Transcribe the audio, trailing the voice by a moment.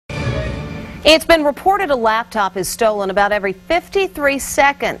It's been reported a laptop is stolen about every 53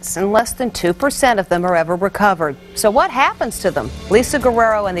 seconds, and less than 2% of them are ever recovered. So what happens to them? Lisa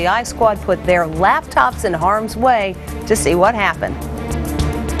Guerrero and the I-Squad put their laptops in harm's way to see what happened.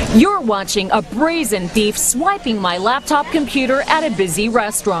 You're watching a brazen thief swiping my laptop computer at a busy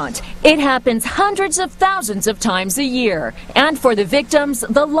restaurant. It happens hundreds of thousands of times a year. And for the victims,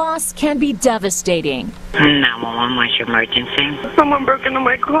 the loss can be devastating. 911, what's your emergency? Someone broke into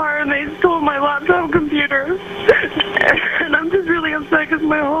my car and they stole my laptop computer. And I'm just really upset because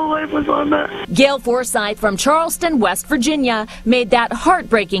my whole life was on that. Gail Forsyth from Charleston, West Virginia, made that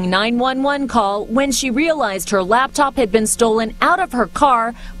heartbreaking 911 call when she realized her laptop had been stolen out of her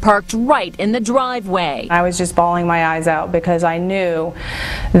car, parked right in the driveway. I was just bawling my eyes out because I knew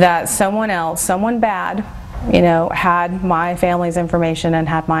that someone else, someone bad, had my family's information and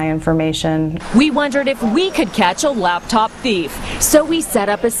had my information. We wondered if we could catch a laptop thief, so we set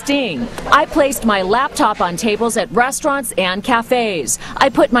up a sting. I placed my laptop on tables at restaurants and cafes. I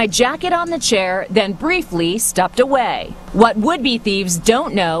put my jacket on the chair, then briefly stepped away. What would-be thieves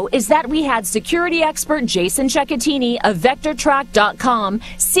don't know is that we had security expert Jason Cecchetini of VectorTrack.com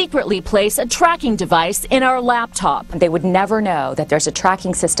secretly place a tracking device in our laptop. They would never know that there's a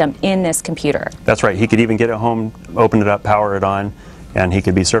tracking system in this computer. That's right. He could even get it home, open it up, power it on, and he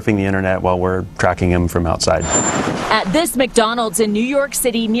could be surfing the internet while we're tracking him from outside. At this McDonald's in New York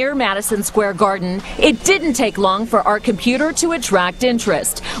City near Madison Square Garden, it didn't take long for our computer to attract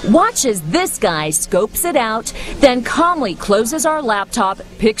interest. Watch as this guy scopes it out, then calmly closes our laptop,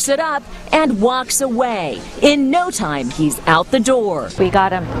 picks it up, and walks away. In no time, he's out the door. We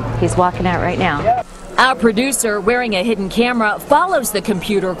got him. He's walking out right now. Our producer, wearing a hidden camera, follows the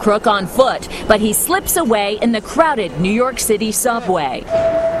computer crook on foot, but he slips away in the crowded New York City subway.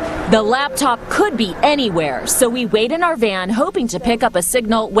 The laptop could be anywhere, so we wait in our van hoping to pick up a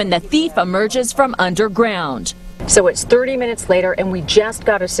signal when the thief emerges from underground. So it's 30 minutes later and we just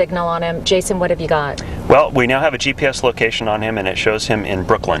got a signal on him. Jason, what have you got? Well, we now have a GPS location on him, and it shows him in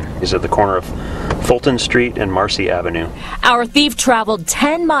Brooklyn. He's at the corner of Fulton Street and Marcy Avenue. Our thief traveled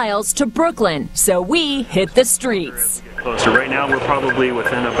 10 miles to Brooklyn, so we hit the streets. So right now we're probably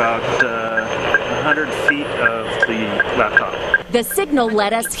within about 100 feet of the laptop. The signal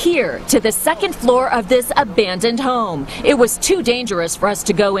led us here to the second floor of this abandoned home. It was too dangerous for us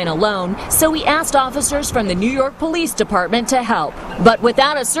to go in alone, so we asked officers from the New York Police Department to help. But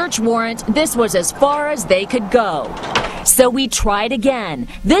without a search warrant, this was as far as they could go. So we tried again,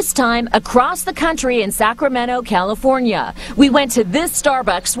 this time across the country in Sacramento, California. We went to this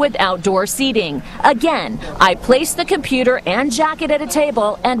Starbucks with outdoor seating. Again, I placed the computer and jacket at a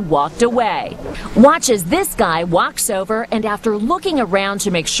table and walked away. Watch as this guy walks over, and after looking around to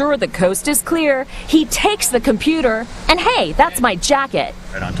make sure the coast is clear, he takes the computer, and hey, that's my jacket.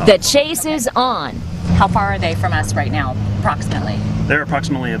 Right on top. The chase is on. How far are they from us right now, approximately? They're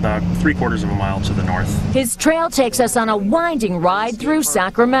approximately about 3/4 of a mile to the north. His trail takes us on a winding ride through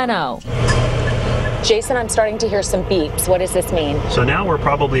Sacramento. Jason, I'm starting to hear some beeps. What does this mean? So now we're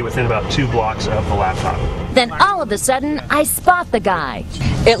probably within about 2 blocks of the laptop. Then all of a sudden, I spot the guy.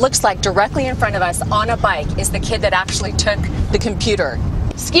 It looks like directly in front of us on a bike is the kid that actually took the computer.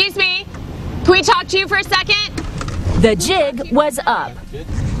 Excuse me, can we talk to you for a second? The jig was up.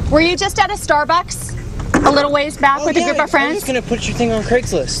 Were you just at a Starbucks a little ways back with a group of I was friends? gonna put your thing on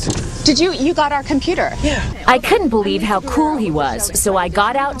Craigslist. Did you got our computer? Yeah. I couldn't believe how cool he was, so I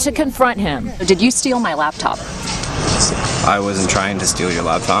got out to confront him. Did you steal my laptop? I wasn't trying to steal your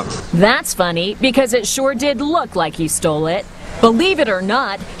laptop. That's funny, because it sure did look like he stole it. Believe it or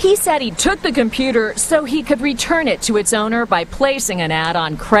not, he said he took the computer so he could return it to its owner by placing an ad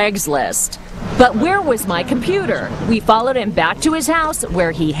on Craigslist. But where was my computer? We followed him back to his house,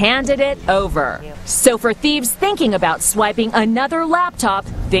 where he handed it over. So for thieves thinking about swiping another laptop,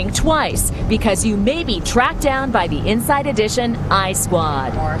 think twice, because you may be tracked down by the Inside Edition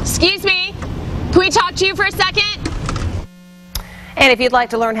I-Squad. Excuse me, can we talk to you for a second? And if you'd like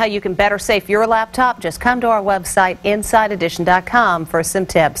to learn how you can better safe your laptop, just come to our website, InsideEdition.com, for some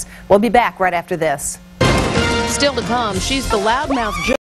tips. We'll be back right after this. Still to come, she's the loudmouth